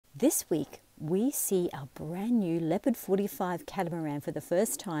This week, we see our brand new Leopard 45 catamaran for the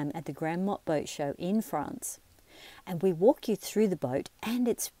first time at the Grande Motte Boat Show in France. And we walk you through the boat and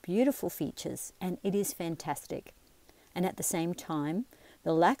its beautiful features, and it is fantastic. And at the same time,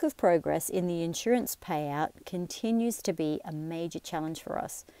 the lack of progress in the insurance payout continues to be a major challenge for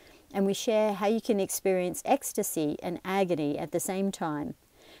us. And we share how you can experience ecstasy and agony at the same time,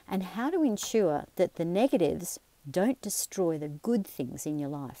 and how to ensure that the negatives don't destroy the good things in your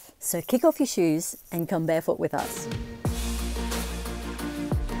life. So kick off your shoes and come barefoot with us.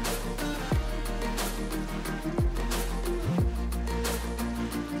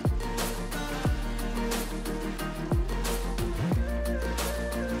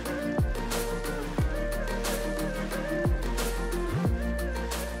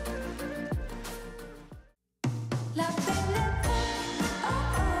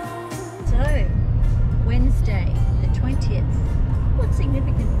 Wednesday the 20th. What's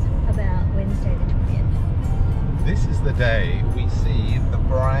significant about Wednesday the 20th? This is the day we see the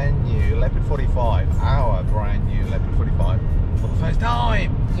brand new Leopard 45, our brand new Leopard 45, for the first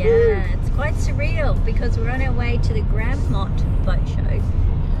time. Yeah, it's quite surreal because we're on our way to the Grande Motte Boat Show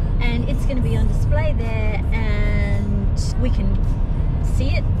and it's going to be on display there, and we can see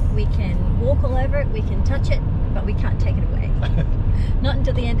it, we can walk all over it, we can touch it, but we can't take it away. Not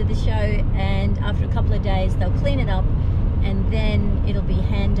until the end of the show, and after a couple of days they'll clean it up and then it'll be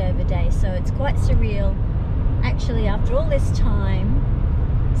handover day. So it's quite surreal actually, after all this time,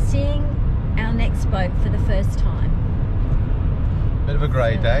 seeing our next boat for the first time. Bit of a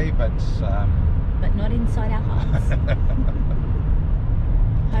grey day, but not inside our hearts.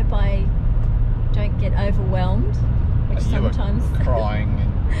 Hope I don't get overwhelmed, which you sometimes were crying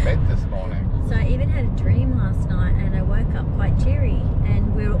in bed this morning. So I even had a dream last night and I woke up quite teary,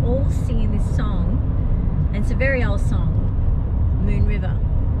 and we were all singing this song, and it's a very old song, Moon River,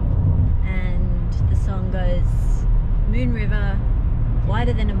 and the song goes, Moon River,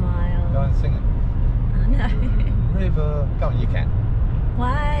 wider than a mile. Go and sing it. Oh no. River, go on, you can.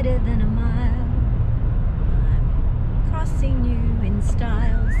 Wider than a mile, I'm crossing you in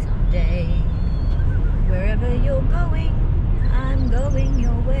style someday. Wherever you're going, I'm going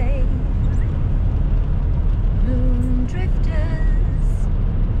your way. Moon drifters,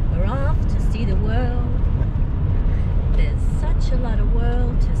 we're off to see the world. There's such a lot of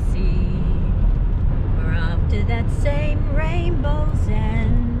world to see. We're after that same rainbow's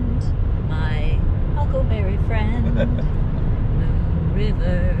end, my huckleberry friend. Moon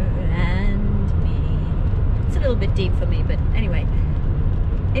River and me. It's a little bit deep for me, but anyway,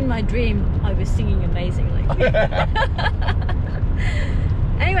 in my dream I was singing amazingly.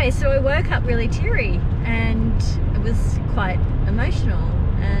 Anyway, so I woke up really teary and it was quite emotional,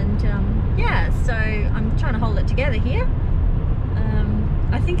 and yeah, so I'm trying to hold it together here.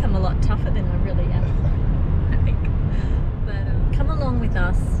 I think I'm a lot tougher than I really am, I think. But come along with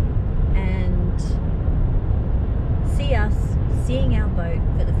us and see us seeing our boat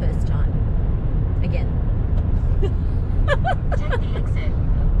for the first time again. Take the exit.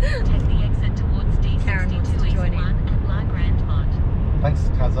 Take the exit towards D62 and La Grande Motte. Thanks,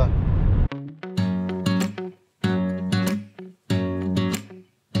 Kaza.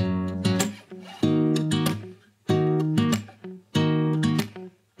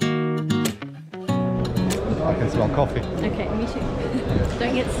 I can smell coffee. Okay, me too.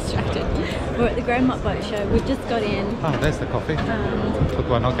 Don't get distracted. We're at the Grande Motte Boat Show. We've just got in. Oh, there's the coffee. Look,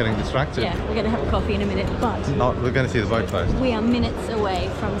 we're not getting distracted. Yeah, we're going to have a coffee in a minute, but We're going to see the boat first. we are minutes away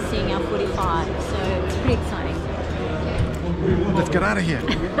from seeing our 45, so it's pretty exciting. Let's get out of here.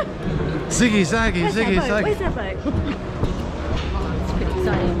 Ziggy zaggy, Where's ziggy our boat? Where's zaggy. our boat? It's pretty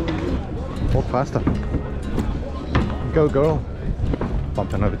exciting. Walk faster. Go, girl.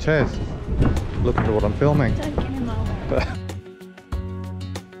 Bumping over chairs. Look at what I'm filming. Don't get him over.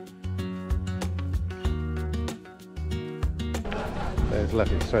 There's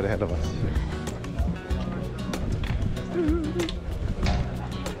Leffy straight ahead of us.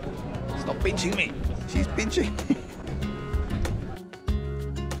 Stop pinching me. She's pinching.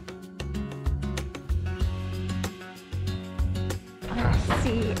 I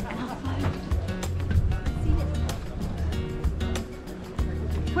see our boat. I see it.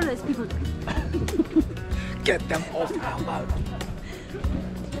 What are those people doing? Get them off our boat.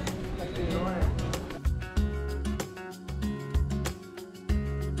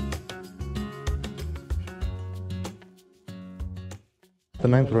 The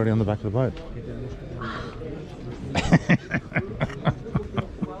name's already on the back of the boat.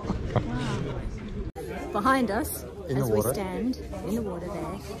 Behind us, In the as we water. stand in the water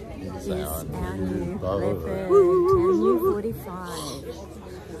there, is our new boat. Leopard, our new 45.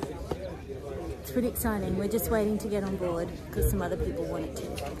 It's pretty exciting. We're just waiting to get on board because some other people want it too.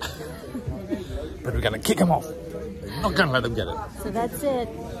 But we're going to kick them off. Not going to let them get it. So that's it.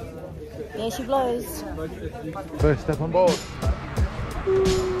 There she blows. First step on board.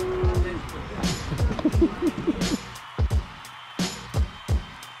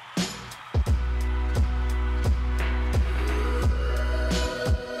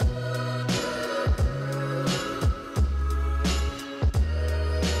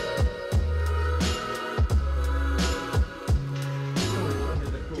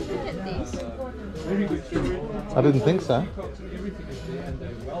 I didn't think so.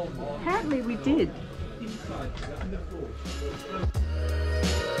 Apparently we did.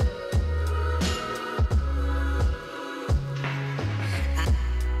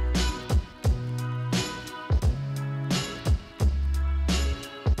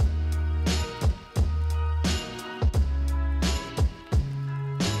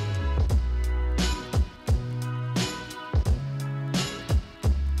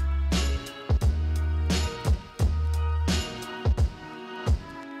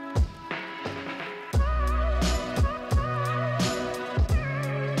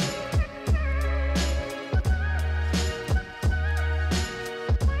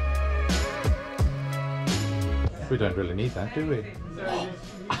 We don't really need that, do we?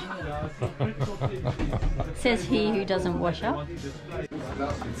 Says he who doesn't wash up.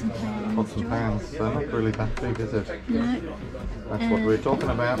 Pots and pans, they're not really that big, is it? No. That's what we're talking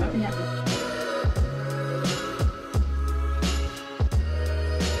about. Yeah.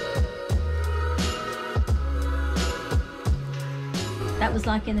 That was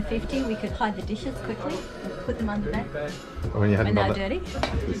like in the 50s, we could hide the dishes quickly and put them under there When you hadn't when got they're dirty.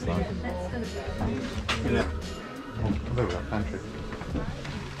 this side. Oh, there we go, pantry.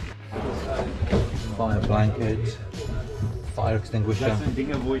 Fire blanket, fire extinguisher.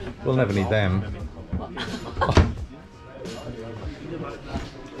 We'll never need them.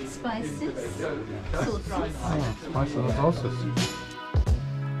 Spices, sauces. Oh, spices and sauces.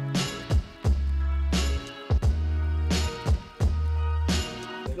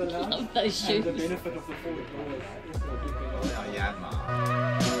 Love those shoes.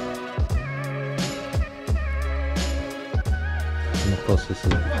 And of course this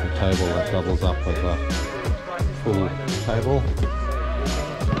is a table that doubles up as a full table.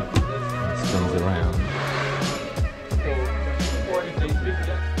 It spins around.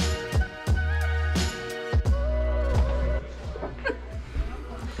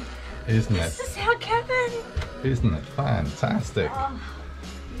 Isn't it? This is our cabin. Isn't it fantastic? Oh,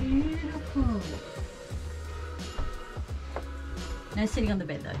 beautiful. No sitting on the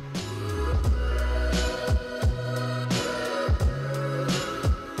bed though.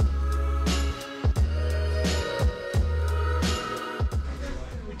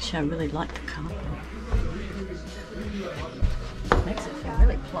 Actually, I really like the carpet. Makes it feel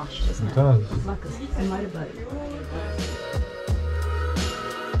really plush, doesn't it? It does. Like a motorboat.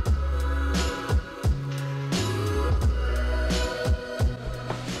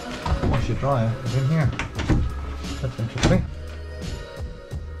 Wash your dryer in here. That's interesting.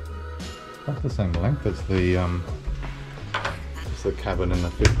 About the same length as the cabin in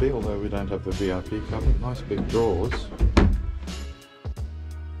the 50, although we don't have the VIP cabin. Nice big drawers.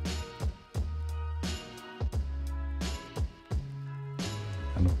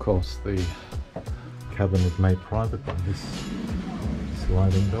 And of course the cabin is made private by this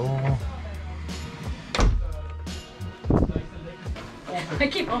sliding door. I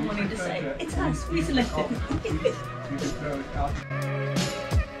keep on wanting to say, it's us, we selected.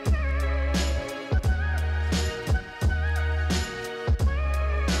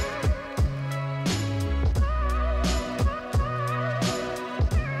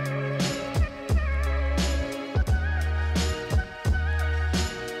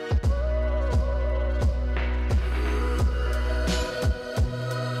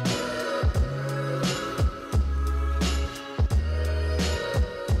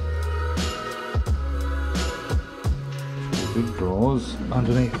 Big drawers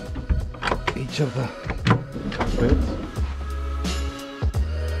underneath each of the beds.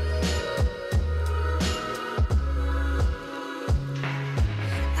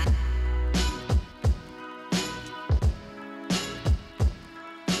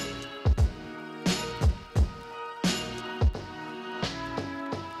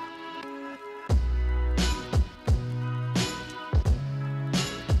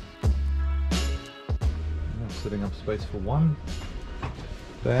 Setting up space for one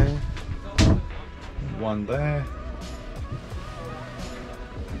there, one there.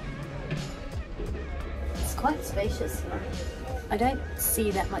 quite spacious. I don't see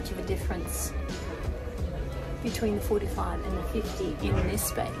that much of a difference between the 45 and the 50 in this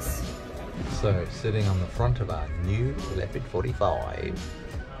space. So, sitting on the front of our new Leopard 45,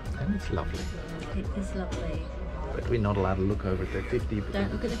 and it's lovely. It is lovely. But we're not allowed to look over at the 50.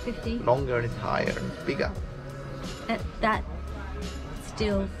 Don't look at the 50. Longer and it's higher and it's bigger. That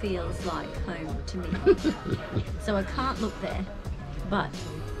still feels like home to me. So I can't look there, but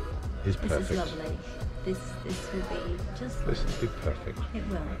It's this perfect. is lovely. This will be just. This will be perfect. It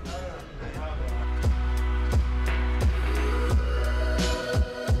will.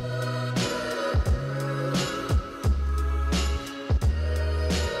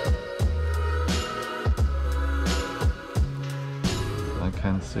 I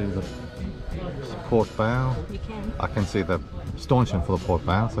can see the port bow. You can. I can see the stanchion for the port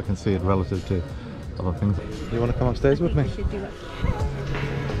bow, so I can see it relative to other things. You want to come upstairs with me? We should do it.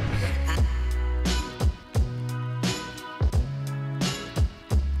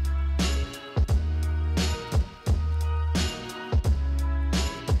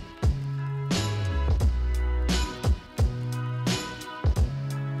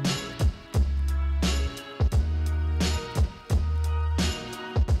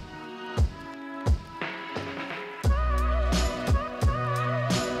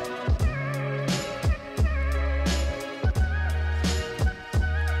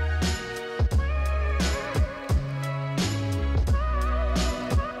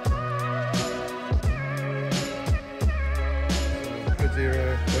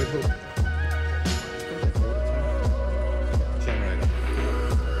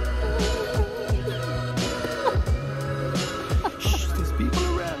 There's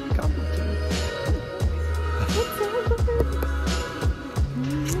people around, you can't look to me.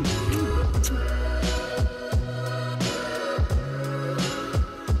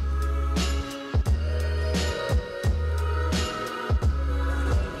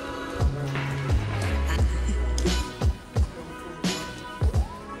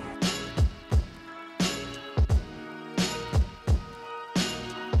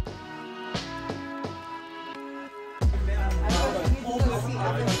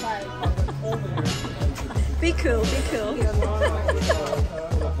 Be cool, be cool.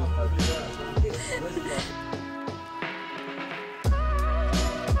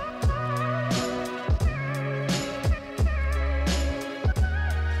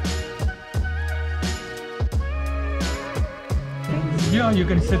 Yeah, you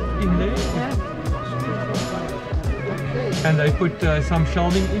can sit in there. And I put some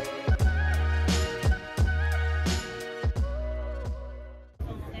shelving in.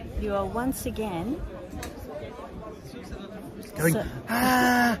 You are once again Going, So-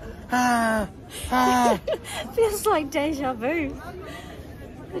 feels like deja vu.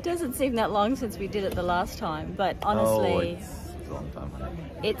 It doesn't seem that long since we did it the last time, but honestly, it's a long time.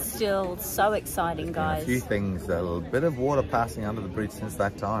 it's still so exciting, guys. A few things, a little bit of water passing under the bridge since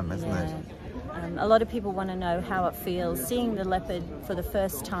that time, isn't Yeah. it? A lot of people want to know how it feels seeing the leopard for the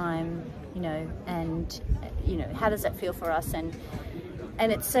first time, you know, and you know, how does that feel for us? And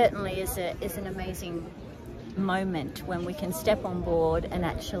it certainly is an amazing moment when we can step on board and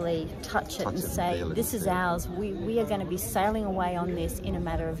actually touch it and say, feel it, this is ours. We are going to be sailing away on this in a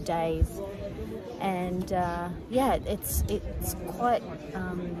matter of days. And yeah, it's quite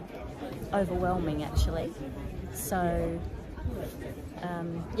overwhelming actually. So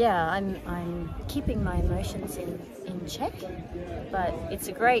yeah, I'm keeping my emotions in check, but it's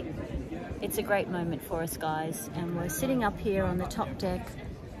a great moment for us, guys. And we're sitting up here on the top deck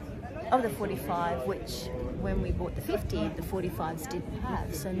of the 45, which when we bought the 50, the 45s didn't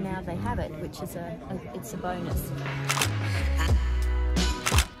have. So now they have it, which is it's a bonus.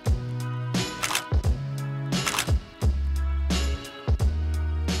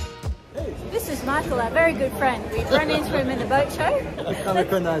 This is Michael, our very good friend. We've run into him in the boat show. I can't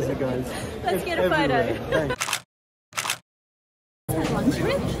recognize you guys. Let's get a photo. Thanks. Lunch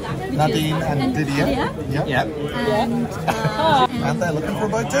with Nadine and Didier. Didier. Yep. And they're looking for a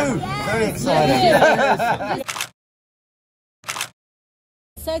boat too. Very excited.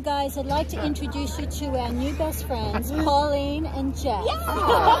 So guys, I'd like to introduce you to our new best friends, Pauline and Jack.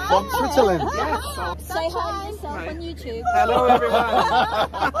 From Switzerland. Say hi to yourself on YouTube. Hello, everyone.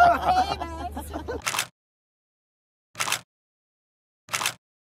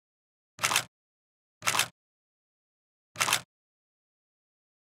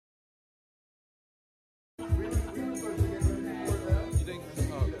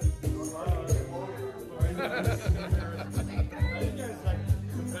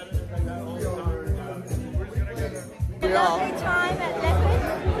 Lovely time at Leopard.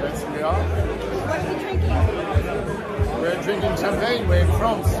 Yes, we are. What are we drinking? again, we're in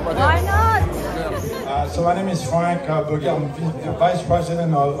France. Why not? So my name is Frank Boger. I'm Vice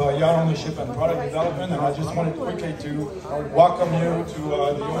President of Yacht Ownership and Product Development, and I just wanted quickly to welcome you to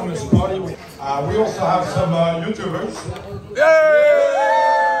the Owners Party. We also have some YouTubers.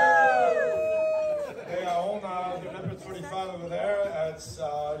 They own the Leopard 45 over there. It's,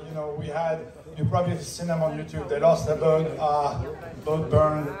 you know, you probably have seen them on YouTube. They lost their boat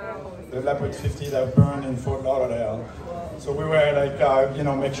burned, the Leopard 50 that burned in Fort Lauderdale. So we were like, you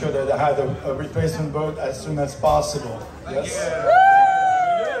know, make sure that they had a replacement boat as soon as possible. Yes?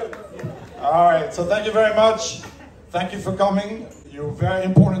 All right, so thank you very much. Thank you for coming. You're very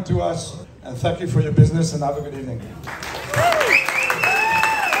important to us. And thank you for your business, and have a good evening.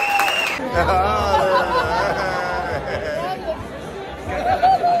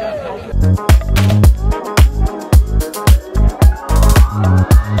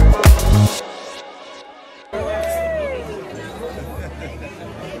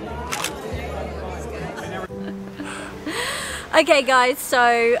 Okay guys,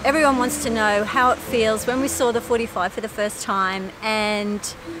 so everyone wants to know how it feels when we saw the 45 for the first time,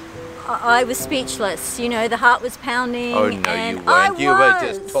 and I was speechless. You know, the heart was pounding. Oh no, and you weren't. You were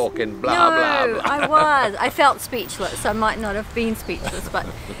just talking blah blah blah. I was. I felt speechless. I might not have been speechless,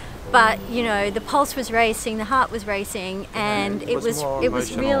 but you know, the pulse was racing, the heart was racing, and it was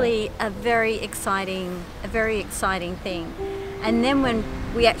really a very exciting thing. And then when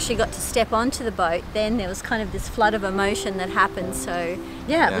we actually got to step onto the boat, then there was kind of this flood of emotion that happened. So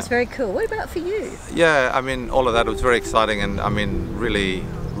yeah, it was very cool. What about for you? Yeah, I mean, all of that was very exciting, and I mean, really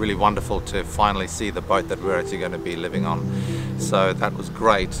wonderful to finally see the boat that we're actually going to be living on. So that was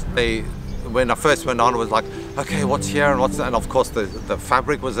great. When I first went on, it was like, okay, what's here and what's that? And of course the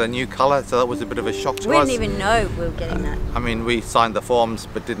fabric was a new color, so that was a bit of a shock to us. We didn't even know we were getting that. I mean, we signed the forms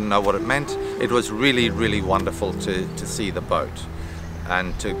but didn't know what it meant. It was really wonderful to see the boat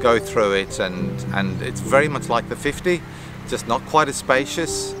and to go through it, and it's very much like the 50, just not quite as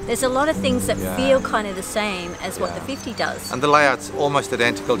spacious. There's a lot of things that feel kind of the same as what the 50 does. And the layout's almost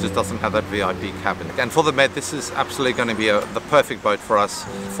identical, just doesn't have that VIP cabin. And for the Med, this is absolutely going to be the perfect boat for us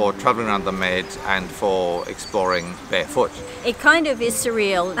for traveling around the Med and for exploring barefoot. It kind of is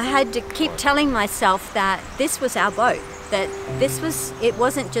surreal. I had to keep telling myself that this was our boat, that it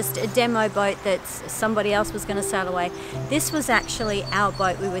wasn't just a demo boat that somebody else was going to sail away. This was actually our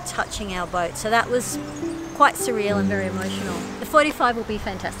boat. We were touching our boat. So that was quite surreal and very emotional. The 45 will be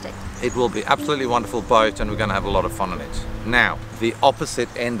fantastic. It will be absolutely wonderful boat, and we're going to have a lot of fun on it. Now, the opposite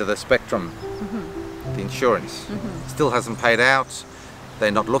end of the spectrum, the insurance, still hasn't paid out. They're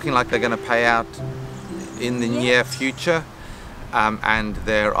not looking like they're going to pay out in the near future, and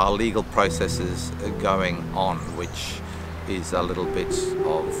there are legal processes going on, which is a little bit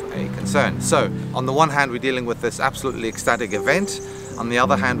of a concern. So, on the one hand, we're dealing with this absolutely ecstatic event. On the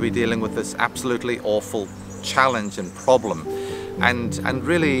other hand, we're dealing with this absolutely awful challenge and problem. And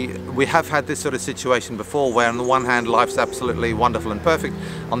really, we have had this sort of situation before, where on the one hand, life's absolutely wonderful and perfect.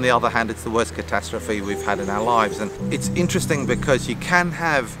 On the other hand, it's the worst catastrophe we've had in our lives. And it's interesting because you can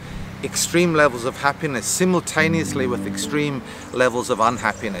have extreme levels of happiness simultaneously with extreme levels of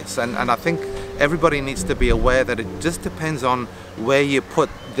unhappiness. And I think everybody needs to be aware that it just depends on where you put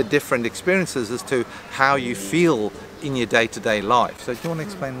the different experiences as to how you feel in your day-to-day life. So do you want to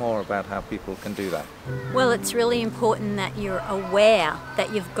explain more about how people can do that? Well, it's really important that you're aware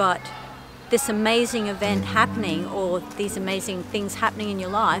that you've got this amazing event happening, or these amazing things happening in your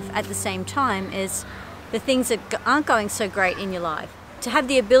life at the same time as the things that aren't going so great in your life. To have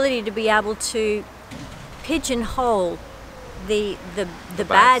the ability to be able to pigeonhole the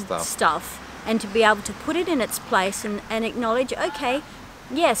bad stuff and to be able to put it in its place and acknowledge, okay,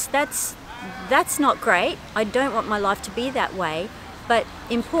 yes, that's not great. I don't want my life to be that way. But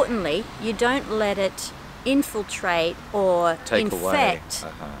importantly, you don't let it infiltrate or infect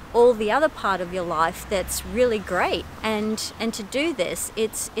all the other part of your life that's really great. And to do this,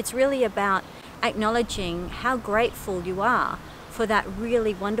 it's really about acknowledging how grateful you are for that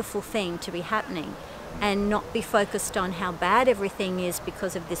really wonderful thing to be happening, and not be focused on how bad everything is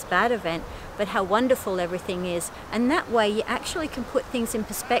because of this bad event, but how wonderful everything is. And that way you actually can put things in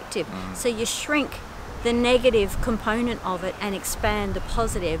perspective. So you shrink the negative component of it and expand the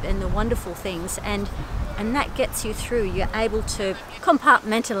positive and the wonderful things, and that gets you through. You're able to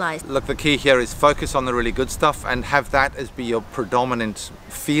compartmentalize. Look, the key here is focus on the really good stuff and have that as be your predominant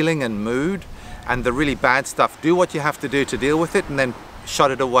feeling and mood, and the really bad stuff, do what you have to do to deal with it, and then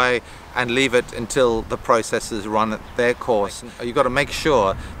shut it away and leave it until the processes run their course. You've got to make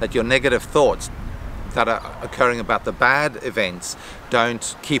sure that your negative thoughts that are occurring about the bad events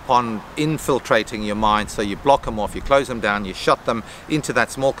don't keep on infiltrating your mind. So you block them off, you close them down, you shut them into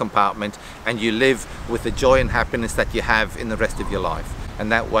that small compartment, and you live with the joy and happiness that you have in the rest of your life.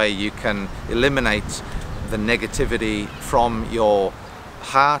 And that way you can eliminate the negativity from your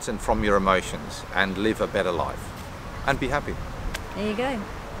heart and from your emotions and live a better life and be happy. There you go.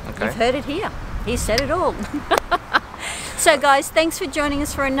 Okay. You've heard it here. He said it all. So guys, thanks for joining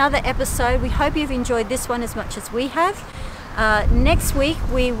us for another episode. We hope you've enjoyed this one as much as we have. Next week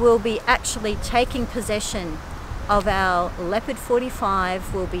we will be actually taking possession of our Leopard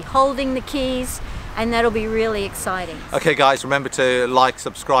 45. We'll be holding the keys, and that'll be really exciting. Okay guys, remember to like,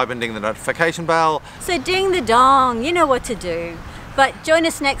 subscribe and ding the notification bell. So ding the dong, you know what to do. But join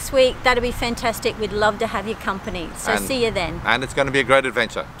us next week, that'll be fantastic. We'd love to have your company. So see you then. And it's going to be a great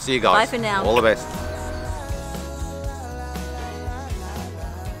adventure. See you guys. Bye for now. All the best.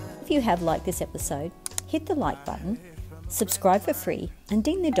 If you have liked this episode, hit the like button, subscribe for free, and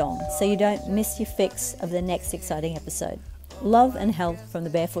ding the dong so you don't miss your fix of the next exciting episode. Love and health from the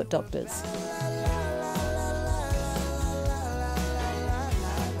Barefoot Doctors.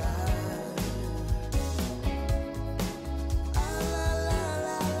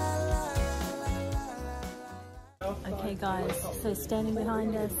 Okay guys, so standing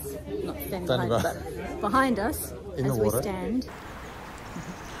behind us, not standing behind us, but behind us as we stand.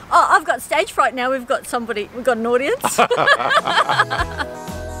 Oh, I've got stage fright now. We've got an audience.